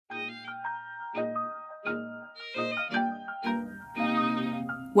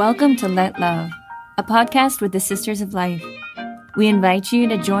Welcome to Let Love, a podcast with the Sisters of Life. We invite you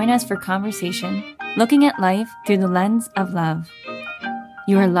to join us for conversation, looking at life through the lens of love.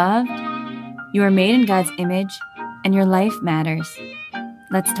 You are loved, you are made in God's image, and your life matters.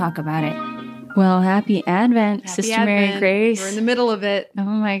 Let's talk about it. Well, happy Advent, Sister Advent. Mary Grace. We're in the middle of it. Oh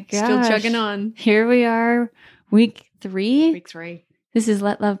my gosh. Still chugging on. Here we are, week 3. Week 3. This is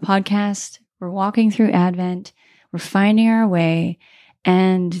Let Love Podcast. We're walking through Advent. We're finding our way.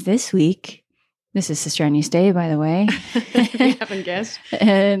 And this week, this is Sister Anew Day, by the way. If you haven't guessed.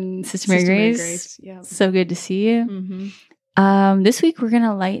 And Sister Mary Grace. Yeah. So good to see you. Mm-hmm. This week, we're going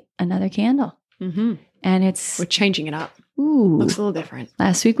to light another candle. Mm-hmm. And it's... We're changing it up. Ooh. Looks a little different.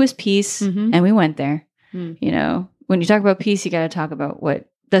 Last week was peace, and we went there. You know, when you talk about peace, you got to talk about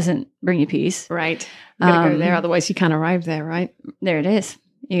what doesn't bring you peace. Right. You got to go there, otherwise you can't arrive there, right? There it is.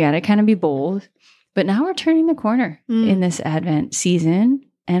 You got to kind of be bold. But now we're turning the corner in this Advent season,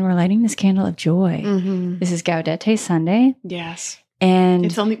 and we're lighting this candle of joy. This is Gaudete Sunday. Yes. And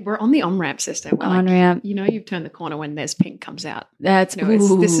we're on the on-ramp, sister. We're on-ramp. You know you've turned the corner when there's pink comes out. That's,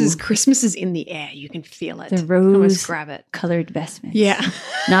 this is Christmas is in the air. You can feel it. The almost grab it. rose-colored vestments. Yeah.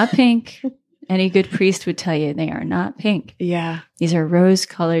 Not pink. Any good priest would tell you they are not pink. Yeah. These are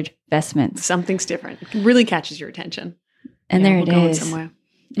rose-colored vestments. Something's different. It really catches your attention. And there it we're going is. somewhere.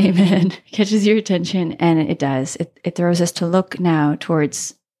 Amen. Catches your attention, and it does. It throws us to look now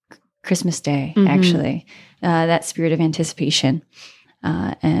towards Christmas Day, actually. That spirit of anticipation.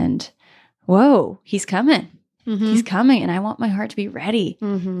 And whoa, he's coming. He's coming, and I want my heart to be ready.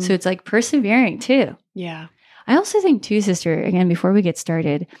 So it's like persevering too. Yeah. I also think too, sister, again, before we get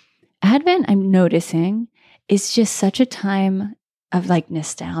started, Advent, I'm noticing, is just such a time of like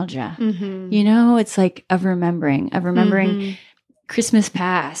nostalgia. You know, it's like of remembering Christmas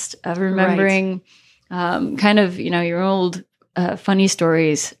past, of remembering kind of, you know, your old funny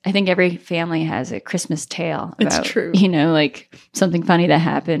stories. I think every family has a Christmas tale about, it's true. You know, like something funny that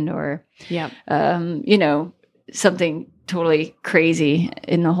happened or, yeah, you know, something totally crazy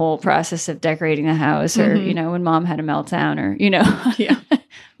in the whole process of decorating the house or, you know, when mom had a meltdown or, you know,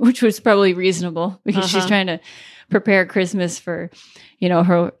 which was probably reasonable because she's trying to prepare Christmas for, you know,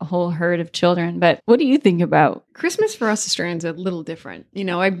 her whole herd of children. But what do you think about Christmas for us Australians? A little different. You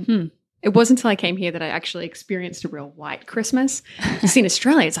know, it wasn't until I came here that I actually experienced a real white Christmas. You see, in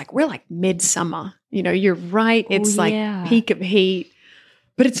Australia, it's like we're like midsummer. You know, you're right. It's peak of heat.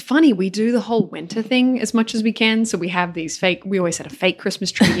 But it's funny, we do the whole winter thing as much as we can. So we have these we always had a fake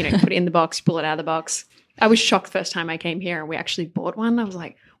Christmas tree, you know, you put it in the box, you pull it out of the box. I was shocked the first time I came here and we actually bought one. I was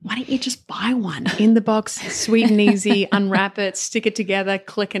like, why don't you just buy one in the box, sweet and easy, unwrap it, stick it together,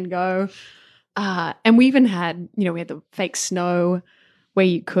 click and go. And we even had, you know, we had the fake snow where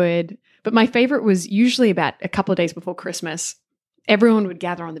you could. But my favorite was usually about a couple of days before Christmas. Everyone would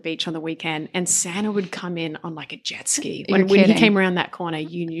gather on the beach on the weekend and Santa would come in on like a jet ski. When he came around that corner,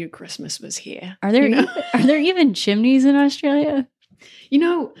 you knew Christmas was here. Are there even chimneys in Australia? You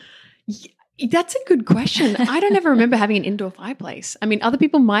know, that's a good question. I don't ever remember having an indoor fireplace. I mean, other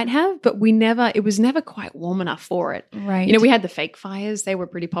people might have, but it was never quite warm enough for it. Right. You know, we had the fake fires. They were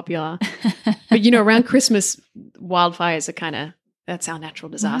pretty popular. But, you know, around Christmas, wildfires are that's our natural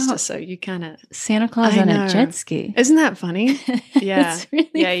disaster. Wow. So you kind of... Santa Claus on a jet ski. Isn't that funny? Yeah. It's really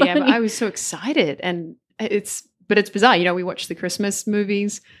funny. Yeah. But I was so excited. And it's bizarre. You know, we watch the Christmas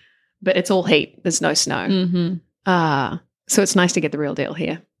movies, but it's all heat. There's no snow. So it's nice to get the real deal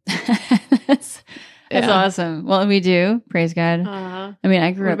here. That's awesome. Well, we do. Praise God. I mean,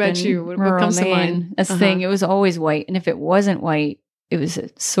 I grew up in rural comes to Maine. mind? That's the thing. It was always white. And if it wasn't white, it was a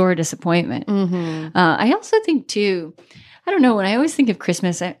sore disappointment. I also think too, I don't know, when I always think of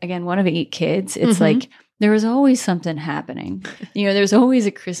Christmas, again, one of 8 kids, it's like there was always something happening. You know, there's always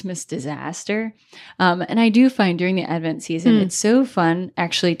a Christmas disaster. And I do find during the Advent season, it's so fun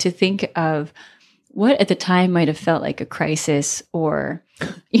actually to think of what at the time might have felt like a crisis or,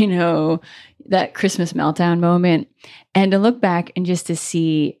 you know, that Christmas meltdown moment, and to look back and just to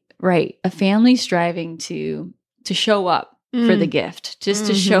see, right, a family striving to show up for the gift, just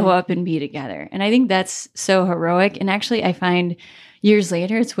to show up and be together. And I think that's so heroic. And actually, I find years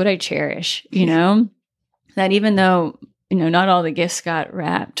later, it's what I cherish, you know, that even though, you know, not all the gifts got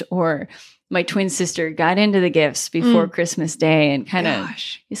wrapped or my twin sister got into the gifts before Christmas Day and kind of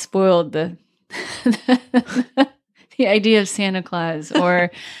spoiled the idea of Santa Claus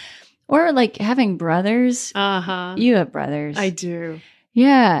or like having brothers. You have brothers. I do.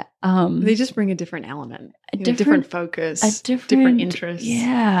 Yeah. They just bring a different element, a different focus, a different interest.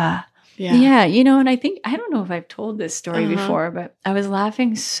 Yeah. You know, and I think, I don't know if I've told this story before, but I was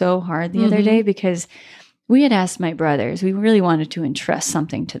laughing so hard the other day because we had asked my brothers, we really wanted to entrust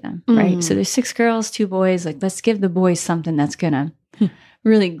something to them, right? So there's 6 girls, 2 boys. Like, let's give the boys something that's going to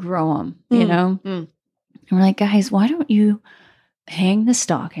really grow them, you know? And we're like, guys, why don't you hang the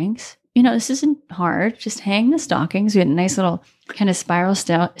stockings? You know, this isn't hard. Just hang the stockings. We had a nice little kind of spiral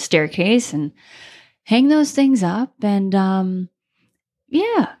staircase and hang those things up. And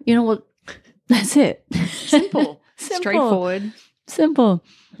yeah, you know, well, that's it. Simple. Straightforward. Simple.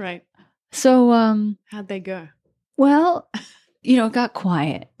 Right. So, how'd they go? Well, you know, it got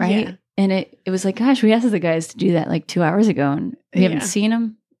quiet, right? Yeah. And it was like, gosh, we asked the guys to do that like 2 hours ago and we haven't seen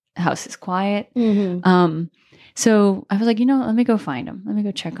them. The house is quiet. So I was like, you know, let me go find them. Let me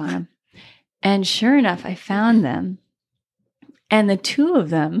go check on them. And sure enough, I found them. And the 2 of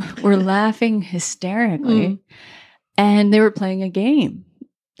them were laughing hysterically. And they were playing a game.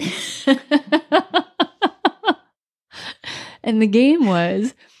 And the game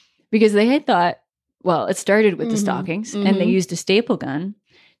was, because they had thought, well, it started with the stockings, and they used a staple gun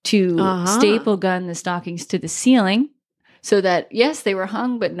to staple gun the stockings to the ceiling so that, yes, they were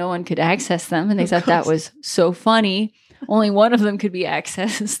hung, but no one could access them. And they thought that was so funny. Only one of them could be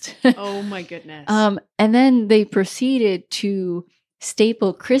accessed. Oh, my goodness. And then they proceeded to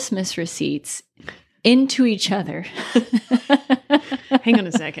staple Christmas receipts into each other. Hang on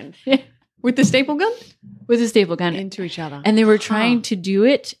a second. With the staple gun? With a staple gun. Into each other. And they were trying to do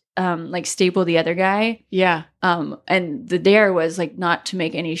it, like staple the other guy. Yeah. And the dare was like not to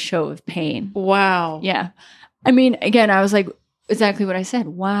make any show of pain. Wow. Yeah. I mean, again, I was like, exactly what I said.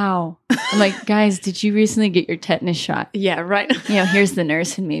 Wow. I'm like, guys, did you recently get your tetanus shot? Yeah, right. You know, here's the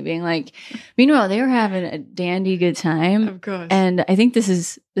nurse in me being like, meanwhile, they were having a dandy good time. Of course. And I think this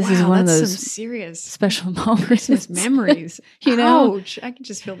is one of those some serious special moments. Memories. You know? Ouch. I can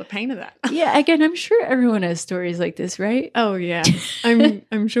just feel the pain of that. Yeah, again, I'm sure everyone has stories like this, right? Oh yeah.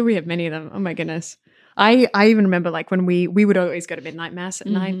 I'm sure we have many of them. Oh my goodness. I even remember like when we would always go to midnight mass at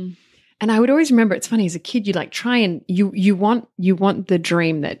night. And I would always remember, it's funny, as a kid, you like try and you want the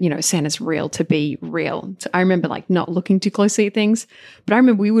dream that, you know, Santa's real to be real. So I remember like not looking too closely at things, but I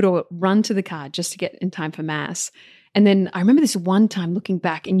remember we would all run to the car just to get in time for mass. And then I remember this one time looking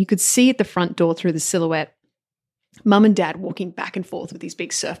back and you could see at the front door through the silhouette, Mum and Dad walking back and forth with these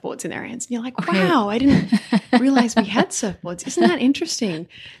big surfboards in their hands. And you're like, wow, I didn't realize we had surfboards. Isn't that interesting?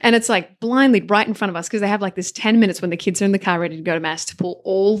 And it's like blindly right in front of us because they have like this 10 minutes when the kids are in the car ready to go to mass to pull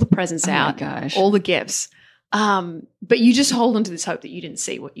all the presents out, all the gifts. But you just hold on to this hope that you didn't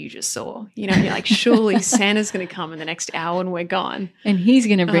see what you just saw. You know, you're like, surely Santa's going to come in the next hour and we're gone. And he's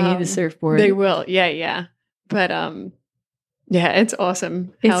going to bring you the surfboard. They will. Yeah. But yeah, it's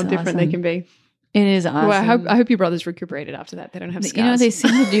awesome how different they can be. It is awesome. Well, I hope your brothers recuperated after that. They don't have scars. You know, they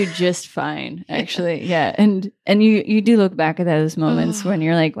seem to do just fine, actually. Yeah. And you do look back at those moments when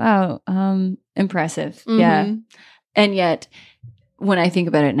you're like, wow, impressive. Yeah. And yet, when I think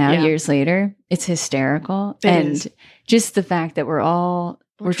about it now, years later, it's hysterical. Just the fact that we're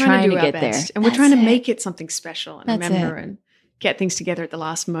trying to get there. And we're trying to make it something special and remember and get things together at the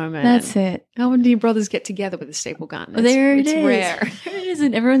last moment. That's it. How do your brothers get together with a staple gun? It's rare. There it is.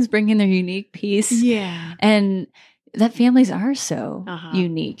 And everyone's bringing their unique piece. Yeah. And that families are so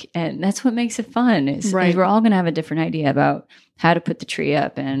unique. And that's what makes it fun is we're all going to have a different idea about how to put the tree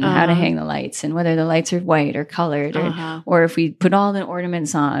up and how to hang the lights and whether the lights are white or colored or if we put all the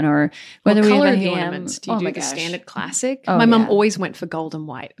ornaments on or whether we have a ham. Ornaments. Do you do the standard classic? My mum always went for gold and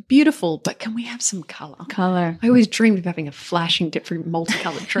white. Beautiful, but can we have some color? I always dreamed of having a flashing different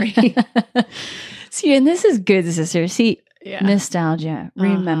multicolored tree. See, and this is good, sister. See, nostalgia,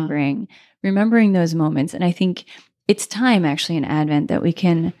 remembering those moments. And I think it's time actually in Advent that we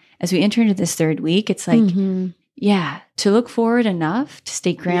can, as we enter into this third week, it's like, to look forward enough to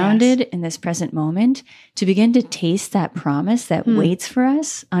stay grounded in this present moment, to begin to taste that promise that waits for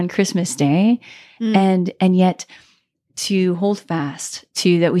us on Christmas Day, and yet to hold fast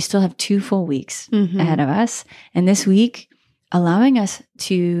to that we still have 2 full weeks ahead of us. And this week, allowing ourselves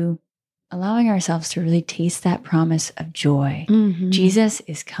to really taste that promise of joy. Jesus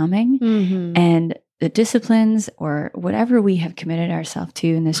is coming, and the disciplines or whatever we have committed ourselves to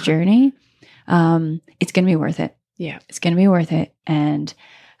in this journey, it's going to be worth it. Yeah. It's going to be worth it. And,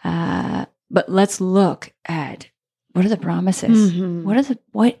 but let's look at what are the promises?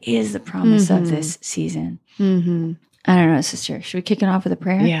 What is the promise of this season? I don't know, sister. Should we kick it off with a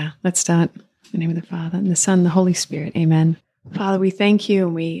prayer? Yeah, let's start. In the name of the Father and the Son and the Holy Spirit. Amen. Father, we thank you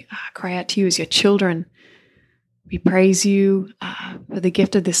and we cry out to you as your children. We praise you for the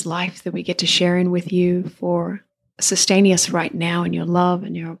gift of this life that we get to share in with you, for sustaining us right now in your love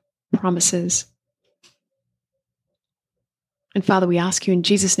and your promises. And Father, we ask you in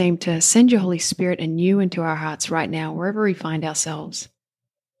Jesus' name to send your Holy Spirit anew into our hearts right now, wherever we find ourselves.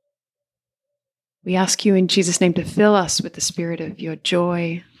 We ask you in Jesus' name to fill us with the spirit of your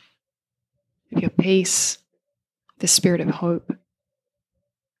joy, of your peace, the spirit of hope,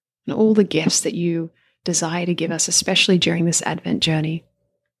 and all the gifts that you desire to give us, especially during this Advent journey.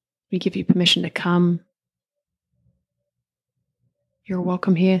 We give you permission to come. You're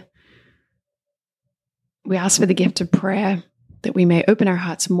welcome here. We ask for the gift of prayer, that we may open our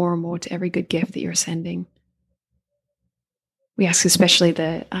hearts more and more to every good gift that you're sending. We ask especially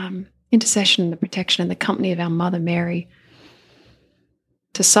the intercession, the protection, and the company of our Mother Mary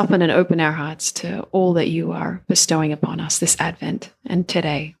to soften and open our hearts to all that you are bestowing upon us this Advent and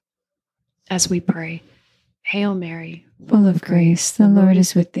today. As we pray, Hail Mary, full of grace, the Lord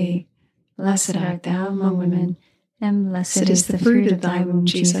is with thee. Blessed art thou among women, and blessed is the fruit of thy womb,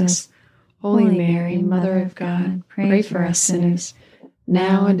 Jesus. Holy Mary, Mother of God, pray for us sinners,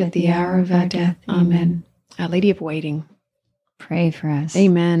 now and at the hour of our death. Amen. Our Lady of Waiting, pray for us.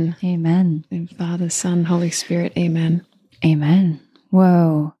 Amen. Amen. And Father, Son, Holy Spirit, amen. Amen.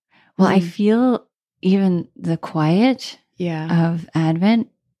 Whoa. Well, I feel even the quiet of Advent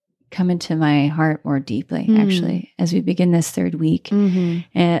come into my heart more deeply, actually, as we begin this third week. In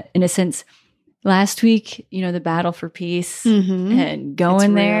a sense, last week, the battle for peace and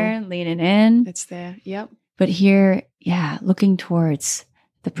going there, leaning in. It's there. Yep. But here, looking towards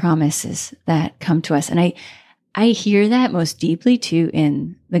the promises that come to us. And I hear that most deeply too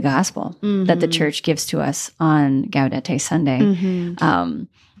in the gospel that the church gives to us on Gaudete Sunday.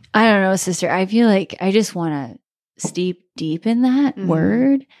 I don't know, sister, I feel like I just want to steep deep in that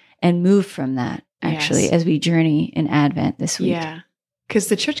word and move from that, actually, as we journey in Advent this week. Yeah. Because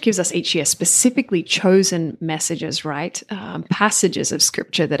the church gives us each year specifically chosen messages, right? Passages of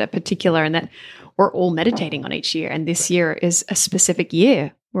scripture that are particular and that we're all meditating on each year. And this year is a specific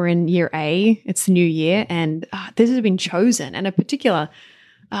year. We're in year A. It's the new year. And this has been chosen. And a particular,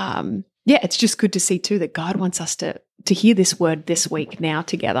 it's just good to see too that God wants us to hear this word this week now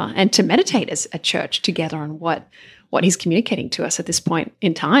together and to meditate as a church together on what he's communicating to us at this point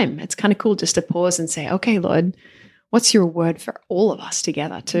in time. It's kind of cool just to pause and say, okay, Lord, what's your word for all of us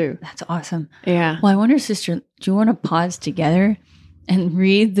together too? That's awesome. Yeah. Well, I wonder, sister, do you want to pause together and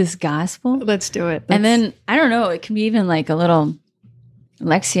read this gospel? Let's do it. And then, I don't know, it can be even like a little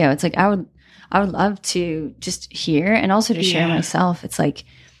Lectio. It's like, I would love to just hear and also to share myself. It's like,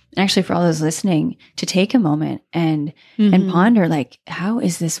 actually for all those listening, to take a moment and ponder, like, how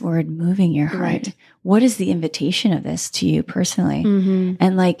is this word moving your heart? Right. What is the invitation of this to you personally?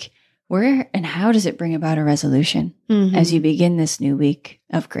 And like, where and how does it bring about a resolution as you begin this new week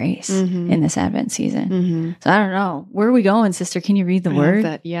of grace in this Advent season? So I don't know. Where are we going, sister? Can you read the word?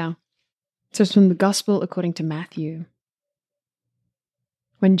 Love that, yeah. So it's from the Gospel according to Matthew.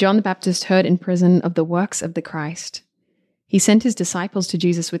 When John the Baptist heard in prison of the works of the Christ, he sent his disciples to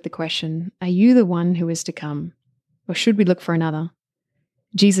Jesus with the question, "Are you the one who is to come, or should we look for another?"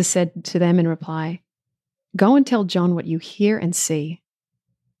 Jesus said to them in reply, "Go and tell John what you hear and see.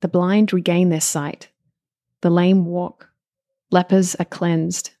 The blind regain their sight, the lame walk, lepers are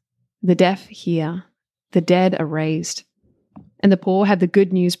cleansed, the deaf hear, the dead are raised, and the poor have the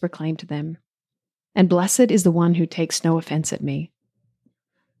good news proclaimed to them. And blessed is the one who takes no offense at me."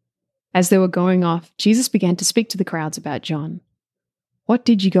 As they were going off, Jesus began to speak to the crowds about John. "What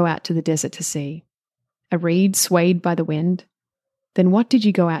did you go out to the desert to see? A reed swayed by the wind? Then what did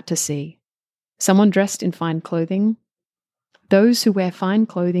you go out to see? Someone dressed in fine clothing? Those who wear fine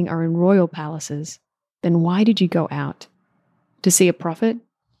clothing are in royal palaces. Then why did you go out? To see a prophet?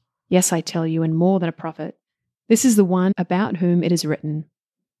 Yes, I tell you, and more than a prophet. This is the one about whom it is written,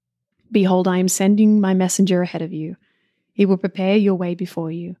 'Behold, I am sending my messenger ahead of you. He will prepare your way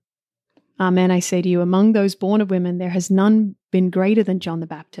before you.' Amen, I say to you, among those born of women, there has none been greater than John the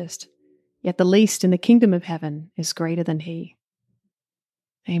Baptist. Yet the least in the kingdom of heaven is greater than he."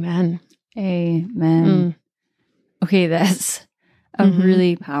 Amen. Amen. Okay, that's a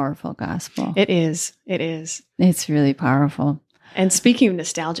really powerful gospel. It is. It is. It's really powerful. And speaking of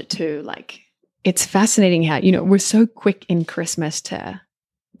nostalgia too, like, it's fascinating how, we're so quick in Christmas to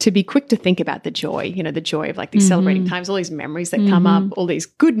be quick to think about the joy, the joy of like these celebrating times, all these memories that come up, all these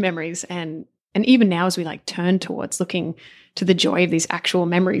good memories. And even now as we like turn towards looking to the joy of these actual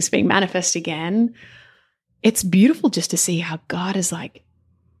memories being manifest again, it's beautiful just to see how God is like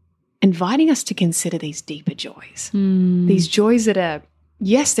inviting us to consider these deeper joys, these joys that are,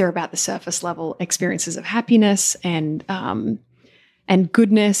 yes, they're about the surface level experiences of happiness and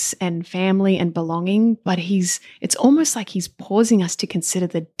goodness and family and belonging, but it's almost like he's pausing us to consider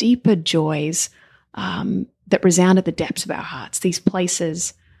the deeper joys that resound at the depths of our hearts, these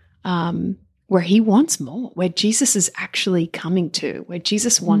places where he wants more, where Jesus is actually coming to, where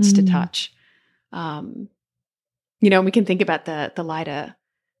Jesus wants to touch. You know, we can think about the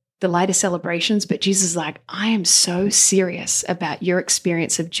lighter celebrations, but Jesus is like, I am so serious about your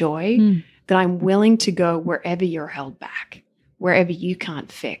experience of joy that I'm willing to go wherever you're held back, wherever you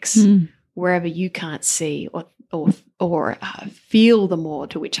can't fix, wherever you can't see or feel the more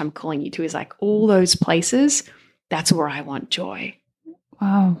to which I'm calling you to. Is like all those places, that's where I want joy.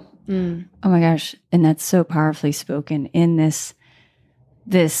 Wow. Oh my gosh. And that's so powerfully spoken in this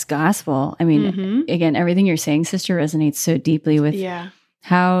gospel. I mean, again, everything you're saying, sister, resonates so deeply with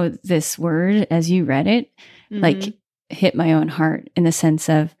how this word, as you read it, like hit my own heart in the sense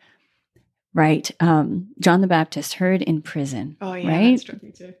of, right, John the Baptist heard in prison. Oh yeah, right? That struck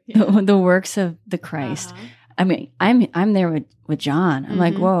me too. Yeah. The works of the Christ. I mean, I'm there with John. I'm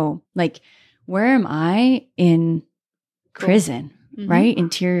like, whoa, like, where am I in prison? Right?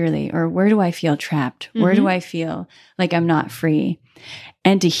 Interiorly, or where do I feel trapped? Where do I feel like I'm not free?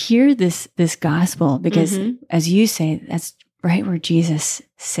 And to hear this gospel, because as you say, that's right where Jesus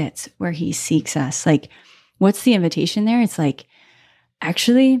sits, where he seeks us. Like, what's the invitation there? It's like,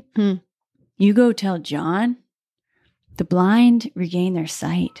 actually, you go tell John, the blind regain their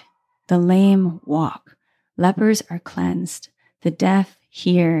sight, the lame walk, lepers are cleansed, the deaf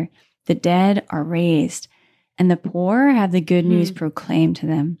hear, the dead are raised, and the poor have the good news proclaimed to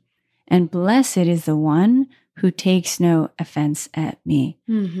them. And blessed is the one who takes no offense at me.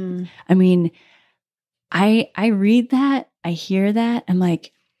 I mean, I read that, I hear that, I'm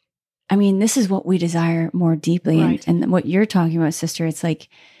like, I mean, this is what we desire more deeply. Right. And what you're talking about, sister, it's like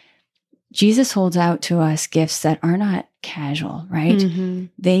Jesus holds out to us gifts that are not casual, right?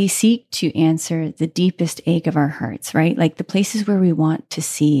 They seek to answer the deepest ache of our hearts, right? Like the places where we want to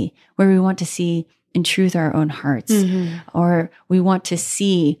see in truth our own hearts, or we want to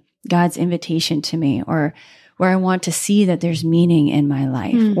see God's invitation to me, or where I want to see that there's meaning in my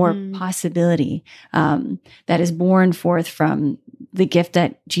life, or possibility that is born forth from the gift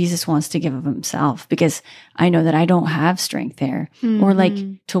that Jesus wants to give of himself, because I know that I don't have strength there, or like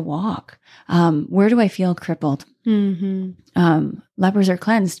to walk. Where do I feel crippled? Lepers are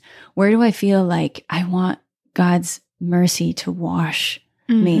cleansed. Where do I feel like I want God's mercy to wash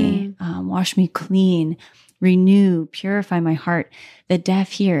me, wash me clean, renew, purify my heart? The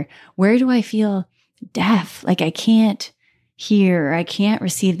deaf hear. Where do I feel deaf? Like I can't hear, I can't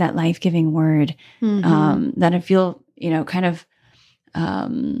receive that life-giving word, that I feel, kind of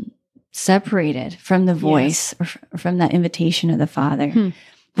separated from the voice, or from that invitation of the Father.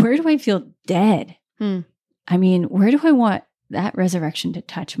 Where do I feel dead? I mean, where do I want that resurrection to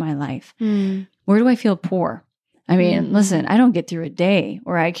touch my life? Where do I feel poor? I mean, listen, I don't get through a day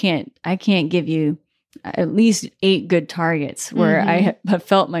where I can't give you at least 8 good targets where I have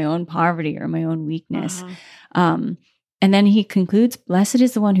felt my own poverty or my own weakness. And then he concludes, blessed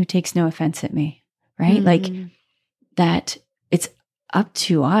is the one who takes no offense at me, right? Like that it's up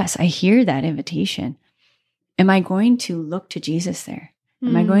to us. I hear that invitation. Am I going to look to Jesus there?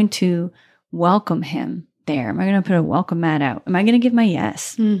 Am I going to welcome him there? Am I going to put a welcome mat out? Am I going to give my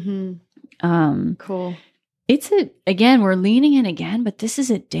yes? Cool. Again, we're leaning in again, but this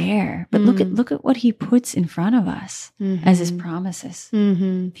is a dare. But look at what he puts in front of us as his promises.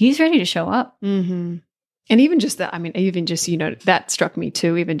 He's ready to show up. And even just that, I mean, that struck me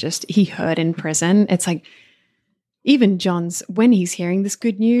too. Even just he heard in prison. It's like, even John's, when he's hearing this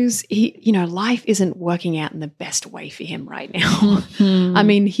good news, life isn't working out in the best way for him right now. I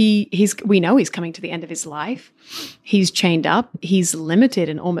mean, we know he's coming to the end of his life. He's chained up. He's limited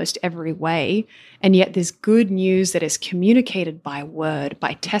in almost every way. And yet this good news that is communicated by word,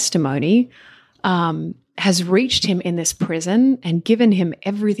 by testimony, has reached him in this prison and given him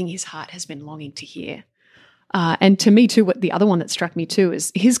everything his heart has been longing to hear. And to me too, what the other one that struck me too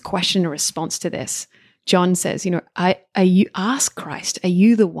is his question and response to this. John says, you ask Christ, are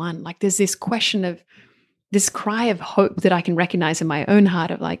you the one? Like there's this question of this cry of hope that I can recognize in my own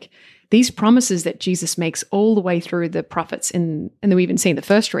heart of like these promises that Jesus makes all the way through the prophets and then we even see in the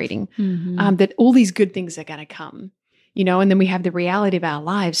first reading, that all these good things are going to come, and then we have the reality of our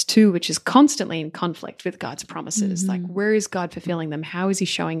lives too, which is constantly in conflict with God's promises. Like where is God fulfilling them? How is he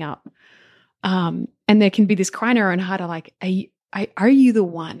showing up? And there can be this cry in our own heart of like, are you the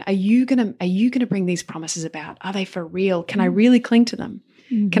one? Are you gonna bring these promises about? Are they for real? Can I really cling to them?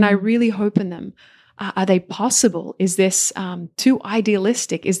 Can I really hope in them? Are they possible? Is this too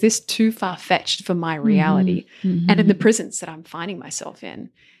idealistic? Is this too far-fetched for my reality? And in the prisons that I'm finding myself in,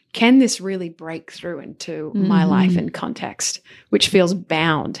 can this really break through into my life and context, which feels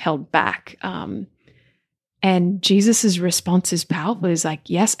bound, held back? And Jesus's response is powerful. Is like,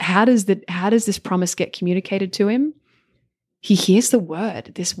 yes, how does this promise get communicated to him? He hears the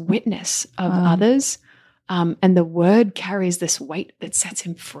word, this witness of others, and the word carries this weight that sets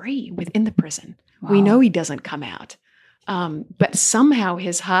him free within the prison. Wow. We know he doesn't come out. But somehow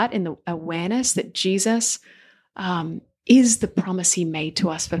his heart in the awareness that Jesus is the promise he made to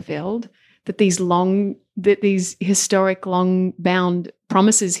us fulfilled, that these historic, long-bound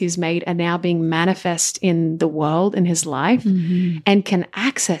promises he's made are now being manifest in the world, in his life, and can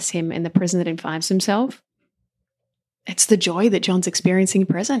access him in the prison that he finds himself. It's the joy that John's experiencing in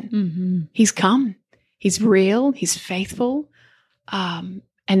prison. He's come. He's real. He's faithful. And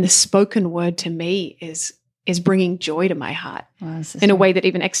the spoken word to me is bringing joy to my heart in a way that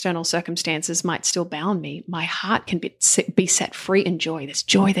even external circumstances might still bound me. My heart can be set free in joy, this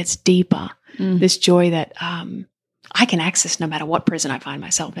joy that's deeper, this joy that I can access no matter what prison I find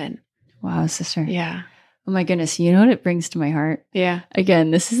myself in. Wow, sister. Yeah. Oh my goodness. You know what it brings to my heart? Yeah.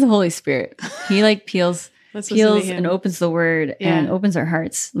 Again, this is the Holy Spirit. He like peels and opens the word and opens our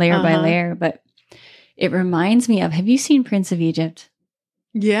hearts layer by layer. But it reminds me of, have you seen Prince of Egypt?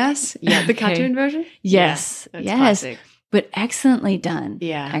 Yes. Yeah. The cartoon version? Yes. That's yes. Classic. But excellently done.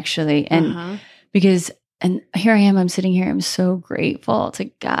 Yeah. Actually. And and here I am, I'm sitting here. I'm so grateful to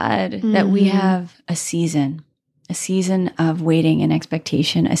God that we have a season of waiting and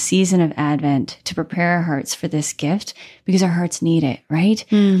expectation, a season of Advent to prepare our hearts for this gift because our hearts need it, right?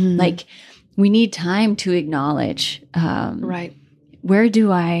 Like we need time to acknowledge, right. Where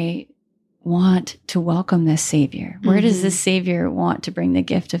do I want to welcome this Savior? Where does this Savior want to bring the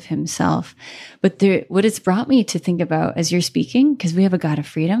gift of himself? But what it's brought me to think about as you're speaking, because we have a God of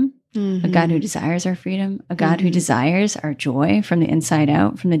freedom, a God who desires our freedom, a God who desires our joy from the inside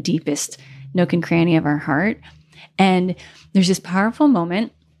out, from the deepest nook and cranny of our heart. And there's this powerful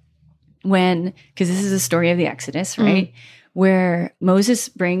moment when, because this is a story of the Exodus, right? Where Moses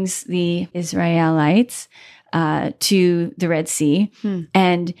brings the Israelites to the Red Sea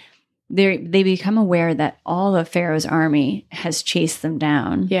and they become aware that all of Pharaoh's army has chased them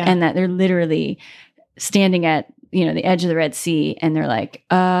down and that they're literally standing at, the edge of the Red Sea and they're like,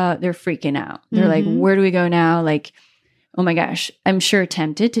 they're freaking out. They're like, where do we go now? Like, oh my gosh, I'm sure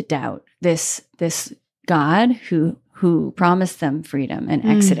tempted to doubt this God who promised them freedom and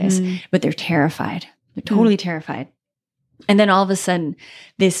Exodus, but they're terrified. They're totally terrified. And then all of a sudden,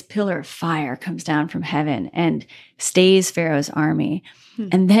 this pillar of fire comes down from heaven and stays Pharaoh's army.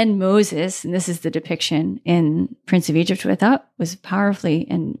 And then Moses, and this is the depiction in Prince of Egypt, which I thought was powerfully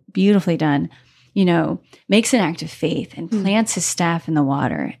and beautifully done, makes an act of faith and plants his staff in the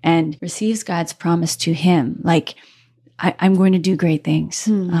water and receives God's promise to him. Like, I'm going to do great things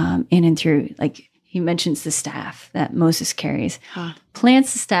in and through. Like, he mentions the staff that Moses carries,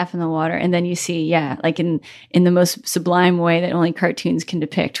 plants the staff in the water. And then you see, like in the most sublime way that only cartoons can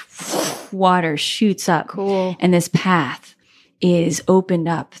depict, water shoots up. Cool. And this path is opened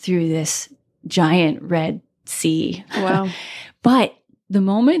up through this giant Red Sea. Wow. But the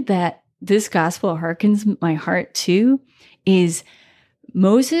moment that this gospel harkens my heart to is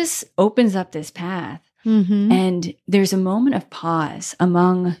Moses opens up this path and there's a moment of pause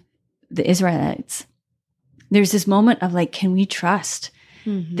among the Israelites. There's this moment of like, can we trust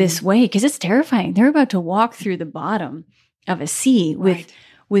this way? Because it's terrifying. They're about to walk through the bottom of a sea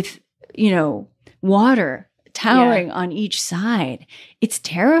with water towering on each side. It's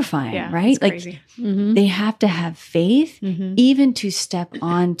terrifying, right? It's crazy. They have to have faith even to step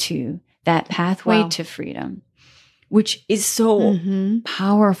onto that pathway to freedom, which is so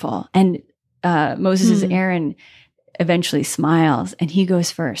powerful. And Moses' Aaron eventually smiles and he goes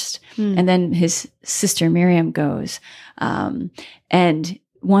first. And then his sister Miriam goes. And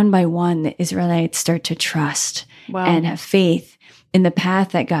one by one, the Israelites start to trust and have faith in the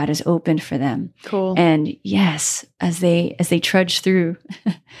path that God has opened for them. Cool. And yes, as they trudge through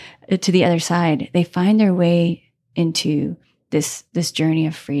to the other side, they find their way into this journey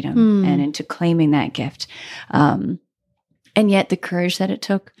of freedom and into claiming that gift. And yet the courage that it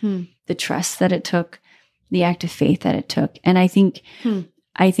took, the trust that it took, the act of faith that it took. And I think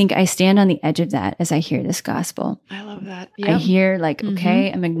I stand on the edge of that as I hear this gospel. I love that. I hear like,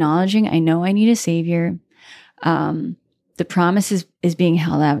 okay, I'm acknowledging, I know I need a savior. The promise is being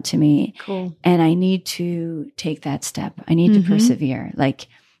held out to me. Cool. And I need to take that step. I need to persevere. Like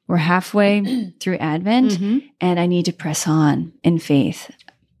we're halfway through Advent and I need to press on in faith.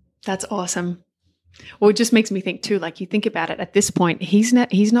 That's awesome. Well, it just makes me think too, like you think about it at this point, he's not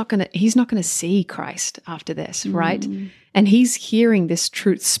going to see Christ after this, right? And he's hearing this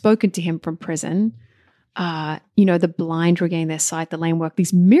truth spoken to him from prison. the blind regain their sight, the lame walk,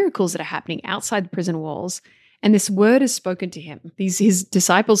 these miracles that are happening outside the prison walls. And this word is spoken to him. His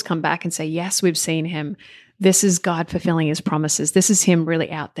disciples come back and say, yes, we've seen him. This is God fulfilling his promises. This is him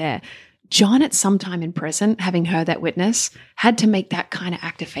really out there. John, at some time in prison, having heard that witness, had to make that kind of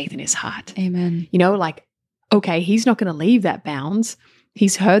act of faith in his heart. Amen. Okay, he's not going to leave that bounds.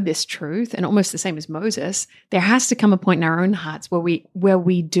 He's heard this truth, and almost the same as Moses, there has to come a point in our own hearts where we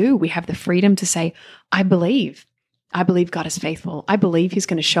have the freedom to say, I believe God is faithful. I believe he's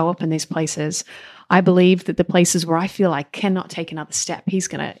going to show up in these places. I believe that the places where I feel I cannot take another step, he's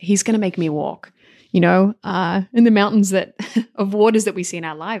going to make me walk. In the mountains of waters that we see in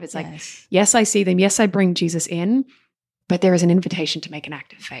our life, it's like, yes, I see them. Yes, I bring Jesus in, but there is an invitation to make an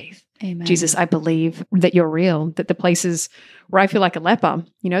act of faith. Amen. Jesus, I believe that you're real, that the places where I feel like a leper,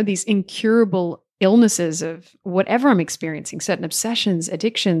 these incurable illnesses of whatever I'm experiencing, certain obsessions,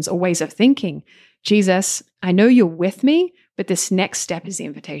 addictions, or ways of thinking, Jesus, I know you're with me, but this next step is the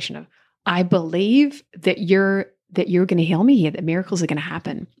invitation of, I believe that you're going to heal me here, that miracles are going to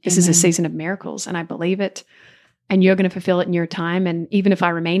happen. This is a season of miracles, and I believe it, and you're going to fulfill it in your time. And even if I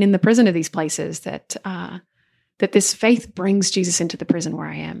remain in the prison of these places, that this faith brings Jesus into the prison where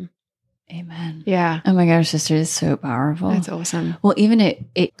I am. Amen. Yeah. Oh my gosh, sister, it's so powerful. That's awesome. Well, even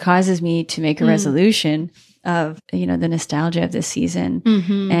it causes me to make a resolution of, the nostalgia of this season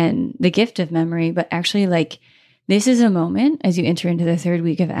and the gift of memory. But actually, this is a moment as you enter into the third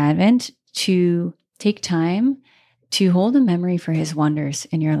week of Advent to take time to hold a memory for his wonders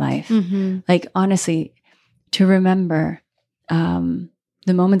in your life. Honestly, to remember the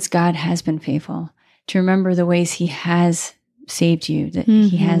moments God has been faithful, to remember the ways he has saved you, that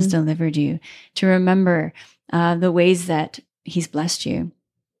he has delivered you, to remember the ways that he's blessed you.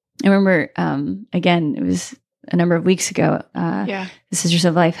 I remember, again, it was a number of weeks ago, the Sisters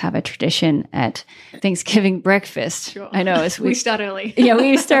of Life have a tradition at Thanksgiving breakfast. Sure. I know. We start early. Yeah,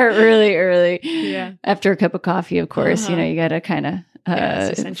 we start really early. Yeah. After a cup of coffee, of course, you got to kind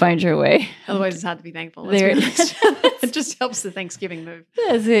of find your way. Otherwise, it's hard to be thankful. It just helps the Thanksgiving move.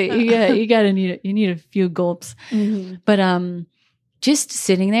 That's it. You need a few gulps. But just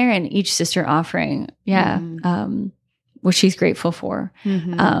sitting there and each sister offering, what she's grateful for.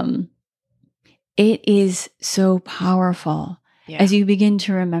 It is so powerful as you begin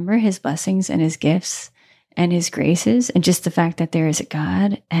to remember his blessings and his gifts and his graces, and just the fact that there is a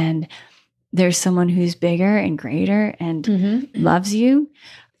God and there's someone who's bigger and greater and loves you.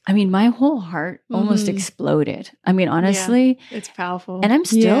 I mean, my whole heart almost exploded. I mean, honestly, it's powerful. And I'm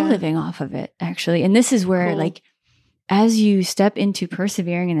still living off of it, actually. And this is where, as you step into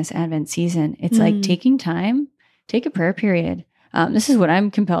persevering in this Advent season, it's like taking time, take a prayer period. This is what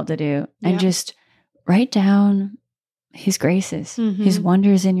I'm compelled to do, and just write down his graces, his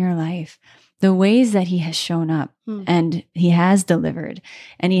wonders in your life, the ways that he has shown up and he has delivered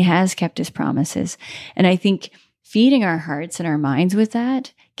and he has kept his promises. And I think feeding our hearts and our minds with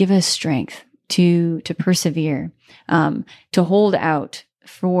that give us strength to persevere, to hold out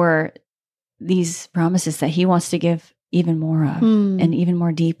for these promises that he wants to give even more of and even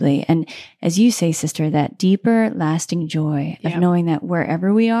more deeply. And as you say, sister, that deeper, lasting joy of knowing that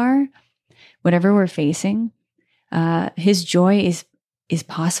wherever we are, whatever we're facing, his joy is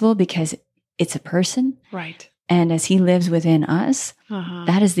possible because it's a person. Right. And as he lives within us,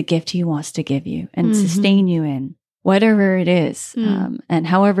 that is the gift he wants to give you and sustain you in whatever it is, and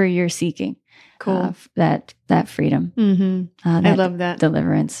however you're seeking. Cool. That freedom. I love that.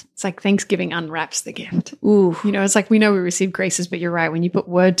 Deliverance. It's like Thanksgiving unwraps the gift. Ooh. It's like we know we receive graces, but you're right. When you put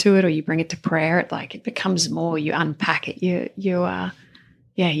word to it or you bring it to prayer, it becomes more. You unpack it.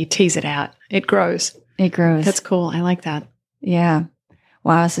 You tease it out. It grows. It grows. That's cool. I like that. Yeah.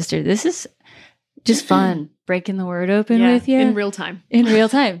 Wow, sister. This is just fun. Breaking the word open with you. In real time. In real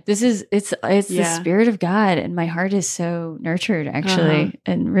time. It's the Spirit of God. And my heart is so nurtured, actually.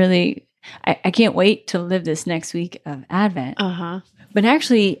 And really, I can't wait to live this next week of Advent. But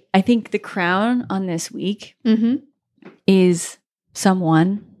actually, I think the crown on this week is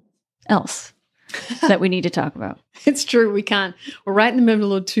someone else that we need to talk about. It's true. We can't. We're right in the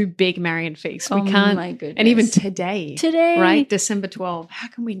middle of two big Marian feasts. We can't. My goodness. And even today, right? December 12th. How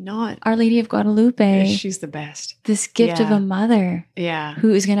can we not? Our Lady of Guadalupe. She's the best. This gift of a mother. Yeah.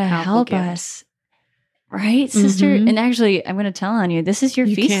 Who is going to help us. Right, sister? And actually, I'm going to tell on you, this is your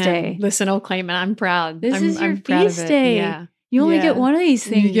feast day. Listen, I'll claim it. I'm proud. This is your proud feast day. Yeah. You only get one of these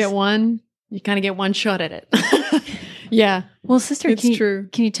things. You get one. You kind of get one shot at it. Yeah. Well, sister, true.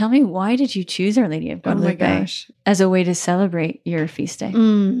 Can you tell me, why did you choose Our Lady of Guadalupe as a way to celebrate your feast day?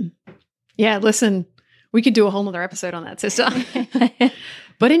 Yeah, listen, we could do a whole nother episode on that, sister.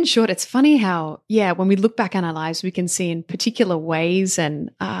 But in short, it's funny how, when we look back on our lives, we can see in particular ways and,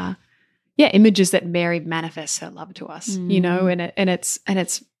 images that Mary manifests her love to us, and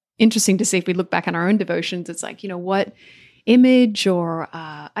it's interesting to see if we look back on our own devotions, it's like, what image or,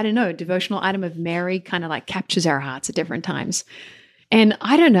 devotional item of Mary kind of like captures our hearts at different times. And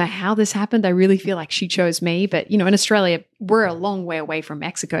I don't know how this happened. I really feel like she chose me. But, in Australia, we're a long way away from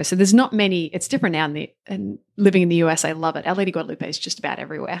Mexico. So there's not many. It's different now. And living in the US, I love it. Our Lady Guadalupe is just about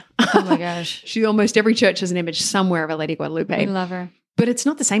everywhere. Oh, my gosh. Almost every church has an image somewhere of a Lady Guadalupe. I love her. But it's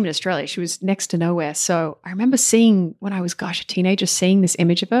not the same in Australia. She was next to nowhere. So I remember seeing, when I was, a teenager, seeing this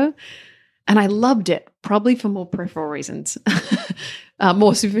image of her. And I loved it, probably for more peripheral reasons,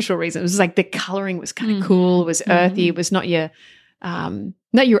 more superficial reasons. It was like the coloring was kind of cool. It was earthy. It was not your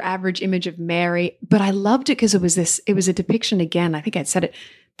average image of Mary, but I loved it because it was a depiction, again, I think I said it,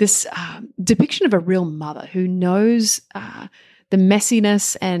 this depiction of a real mother who knows the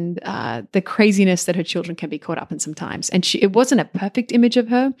messiness and the craziness that her children can be caught up in sometimes. And it wasn't a perfect image of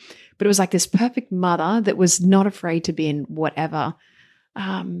her, but it was like this perfect mother that was not afraid to be in whatever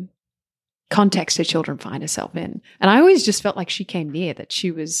context her children find herself in. And I always just felt like she came near, that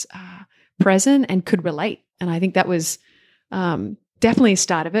she was present and could relate. And I think that was definitely a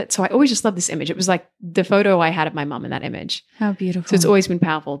start of it. So I always just loved this image. It was like the photo I had of my mom in that image. How beautiful. So it's always been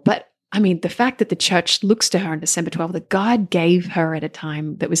powerful. But I mean, the fact that the church looks to her on December 12th, that God gave her at a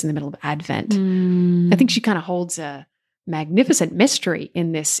time that was in the middle of Advent. I think she kind of holds a magnificent mystery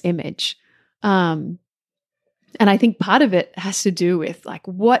in this image. And I think part of it has to do with like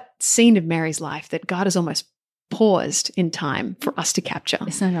what scene of Mary's life that God has almost paused in time for us to capture.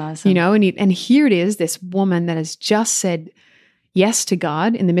 Isn't that awesome? And here it is, this woman that has just said yes to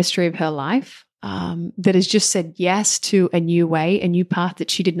God in the mystery of her life, that has just said yes to a new way, a new path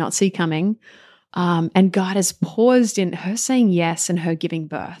that she did not see coming. And God has paused in her saying yes and her giving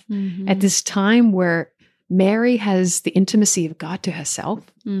birth at this time where Mary has the intimacy of God to herself,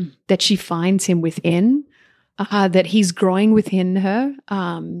 that she finds him within, that he's growing within her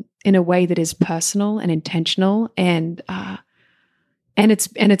in a way that is personal and intentional, and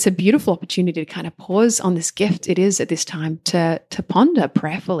it's a beautiful opportunity to kind of pause on this gift it is at this time to ponder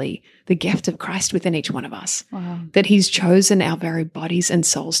prayerfully the gift of Christ within each one of us. Wow. That he's chosen our very bodies and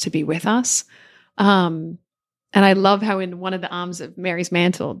souls to be with us. And I love how in one of the arms of Mary's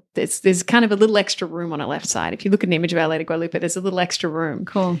mantle, there's kind of a little extra room on her left side. If you look at an image of Our Lady Guadalupe, there's a little extra room.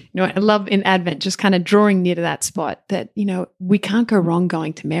 Cool. I love in Advent just kind of drawing near to that spot that, we can't go wrong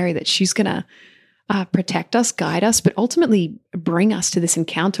going to Mary, that she's going to protect us, guide us, but ultimately bring us to this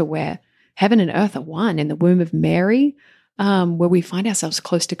encounter where heaven and earth are one in the womb of Mary, where we find ourselves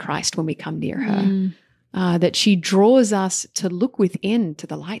close to Christ when we come near her, that she draws us to look within to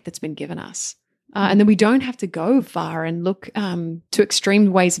the light that's been given us. And then we don't have to go far and look to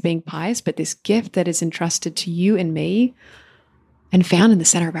extreme ways of being pious, but this gift that is entrusted to you and me and found in the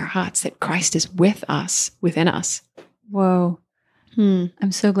center of our hearts, that Christ is with us, within us. Whoa.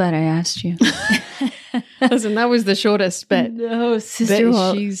 I'm so glad I asked you. Listen, that was the shortest, but no,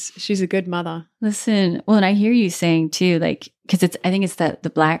 sister, she's a good mother. Listen, well, and I hear you saying too, like, because I think it's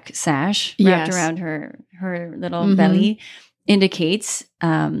the black sash wrapped around her little belly indicates,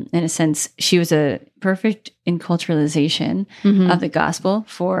 in a sense, she was a perfect enculturalization of the gospel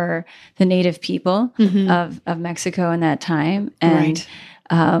for the native people of Mexico in that time, and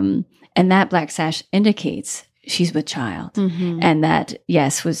and that black sash indicates she's with child, and that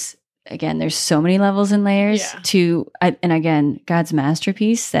was, again, there's so many levels and layers to, and again, God's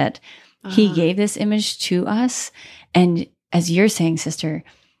masterpiece that he gave this image to us, and as you're saying, sister,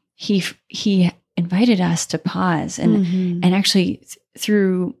 he invited us to pause and actually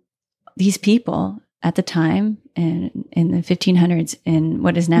through these people at the time in the 1500s in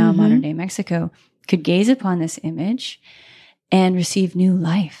what is now modern day Mexico could gaze upon this image and receive new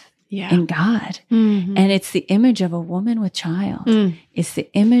life in God. And it's the image of a woman with child. It's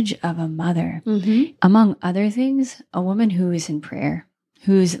the image of a mother. Among other things, a woman who is in prayer,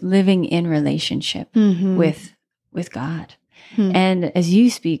 who's living in relationship with God. And as you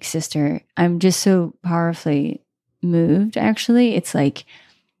speak, sister, I'm just so powerfully moved, actually. It's like,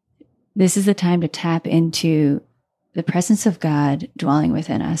 this is the time to tap into the presence of God dwelling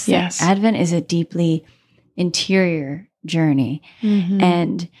within us. Yes. Advent is a deeply interior journey.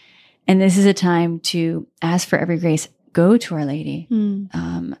 And this is a time to ask for every grace. Go to Our Lady.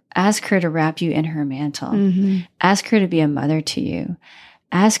 Ask her to wrap you in her mantle. Ask her to be a mother to you.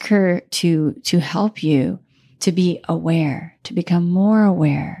 Ask her to help you to be aware, to become more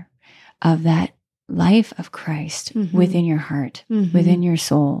aware of that life of Christ within your heart, within your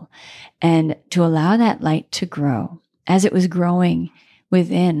soul, and to allow that light to grow as it was growing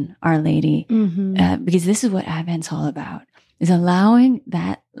within Our Lady, because this is what Advent's all about, is allowing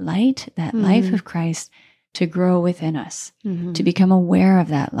that light, that life of Christ to grow within us, to become aware of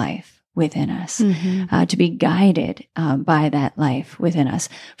that life within us, to be guided by that life within us,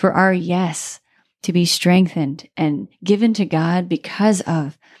 for our yes to be strengthened and given to God because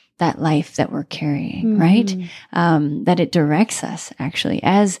of that life that we're carrying, right? That it directs us actually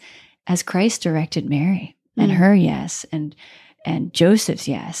as Christ directed Mary and her yes and Joseph's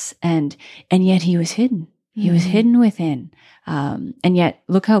yes. And yet he was hidden. He was hidden within. And yet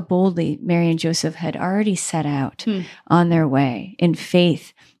look how boldly Mary and Joseph had already set out on their way in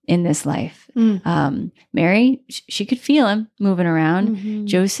faith in this life. Mary, she could feel him moving around.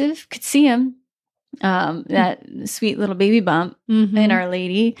 Joseph could see him. That sweet little baby bump in Our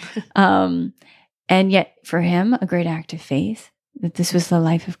Lady. And yet for him, a great act of faith that this was the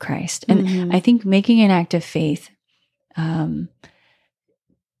life of Christ. And I think making an act of faith,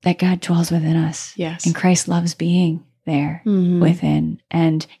 that God dwells within us. Yes. And Christ loves being there within,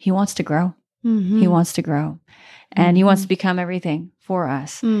 and he wants to grow. He wants to grow, and he wants to become everything for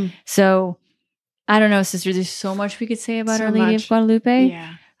us. So I don't know, sister, there's so much we could say about Our Lady of Guadalupe.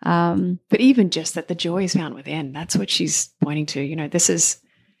 Yeah. But even just that the joy is found within, that's what she's pointing to. You know, this is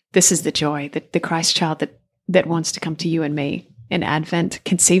the joy, that the Christ child that wants to come to you and me in Advent,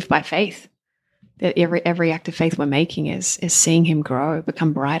 conceived by faith. That every act of faith we're making is seeing him grow,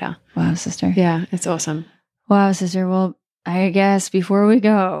 become brighter. Wow, sister. Yeah, it's awesome. Wow, sister. Well, I guess before we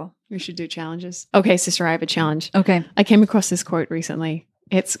go, we should do challenges. Okay, sister, I have a challenge. Okay. I came across this quote recently.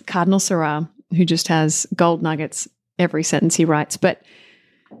 It's Cardinal Sarah, who just has gold nuggets every sentence he writes. But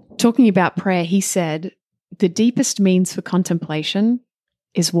talking about prayer, he said, the deepest means for contemplation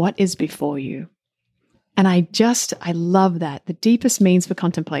is what is before you. And I love that. The deepest means for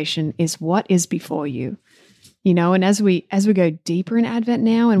contemplation is what is before you. You know, and as we go deeper in Advent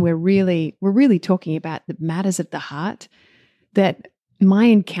now, and we're really talking about the matters of the heart, that my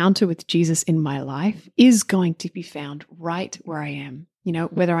encounter with Jesus in my life is going to be found right where I am. You know,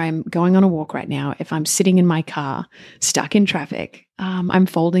 whether I'm going on a walk right now, if I'm sitting in my car, stuck in traffic, I'm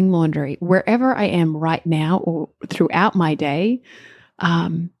folding laundry, wherever I am right now or throughout my day,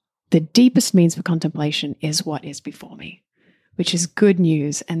 the deepest means for contemplation is what is before me, which is good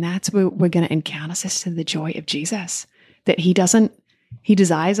news. And that's where we're going to encounter, sister, the joy of Jesus, that he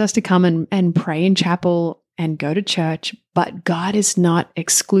desires us to come and pray in chapel and go to church, but God is not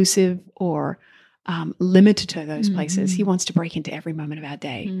exclusive or limited to those places. He wants to break into every moment of our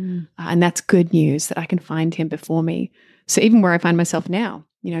day. And that's good news, that I can find him before me. So even where I find myself now,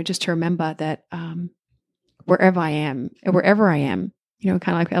 you know, just to remember that wherever I am, you know,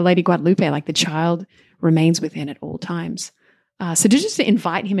 kind of like a Lady Guadalupe, like the child remains within at all times. So just to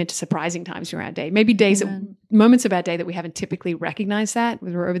invite him into surprising times throughout our day, maybe moments of our day that we haven't typically recognized that,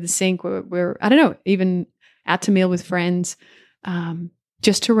 whether we're over the sink, we're I don't know, even out to meal with friends,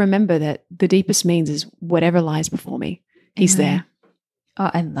 just to remember that the deepest means is whatever lies before me. He's there.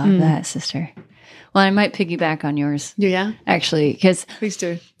 Oh, I love that, sister. Well, I might piggyback on yours. Yeah. Actually, because please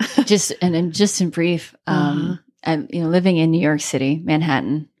do. just in brief, I'm living in New York City,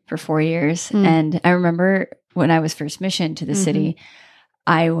 Manhattan, for 4 years, and I remember when I was first missioned to the city,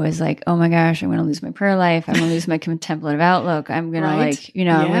 I was like, oh my gosh, I'm going to lose my prayer life. I'm going to lose my contemplative outlook. I'm going to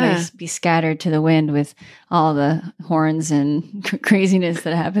I'm going to be scattered to the wind with all the horns and craziness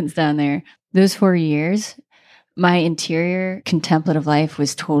that happens down there. Those 4 years, my interior contemplative life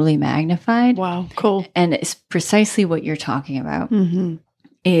was totally magnified. Wow, cool. And it's precisely what you're talking about,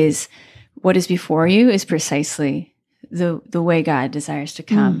 is what is before you is precisely the way God desires to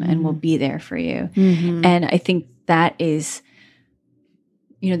come and will be there for you. And I think that is,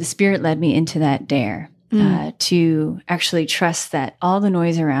 you know, the Spirit led me into that dare to actually trust that all the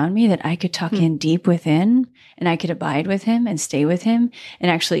noise around me, that I could tuck in deep within, and I could abide with him and stay with him, and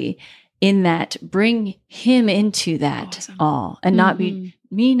actually in that bring him into that all, and not be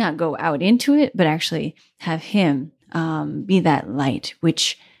me, not go out into it, but actually have him be that light,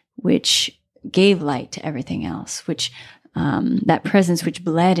 which gave light to everything else, which that presence which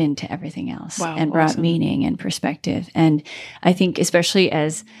bled into everything else and brought meaning and perspective. And I think especially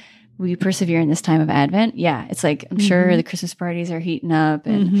as we persevere in this time of Advent, it's like, I'm sure the Christmas parties are heating up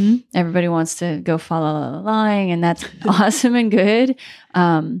and everybody wants to go follow the line, and that's awesome and good.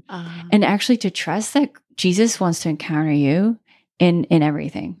 And actually to trust that Jesus wants to encounter you in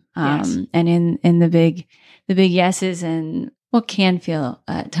everything, and in the big yeses and what can feel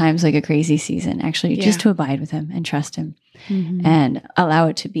at times like a crazy season, actually just to abide with him and trust him and allow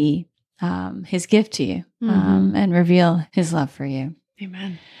it to be his gift to you and reveal his love for you.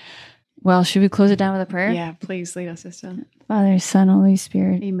 Amen. Well, should we close it down with a prayer? Yeah, please lead us, sister. Father, Son, Holy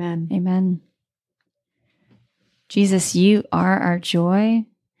Spirit. Amen. Amen. Jesus, you are our joy,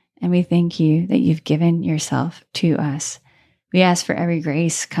 and we thank you that you've given yourself to us. We ask for every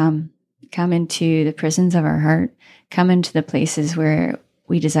grace. Come into the prisons of our heart. Come into the places where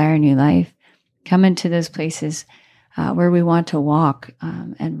we desire new life. Come into those places where we want to walk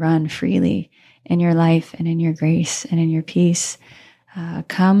and run freely in your life and in your grace and in your peace.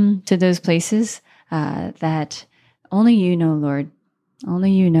 Come to those places that only you know, Lord.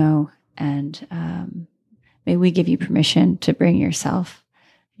 Only you know. And may we give you permission to bring yourself,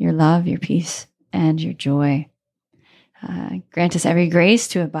 your love, your peace, and your joy. Grant us every grace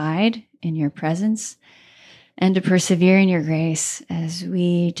to abide in your presence and to persevere in your grace as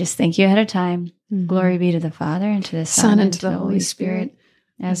we just thank you ahead of time. Mm-hmm. Glory be to the Father, and to the Son, and to the Holy Spirit,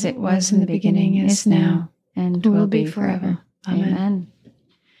 as it was in the beginning, is now, and will be forever. Amen.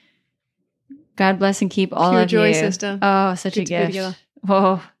 God bless and keep all Pure of joy, you. Sister. Oh, such a gift.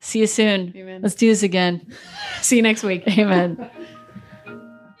 Oh, see you soon. Amen. Let's do this again. See you next week. Amen.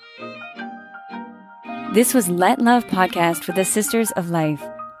 This was Let Love Podcast for the Sisters of Life,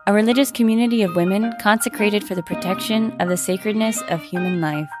 a religious community of women consecrated for the protection of the sacredness of human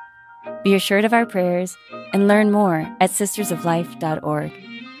life. Be assured of our prayers and learn more at sistersoflife.org.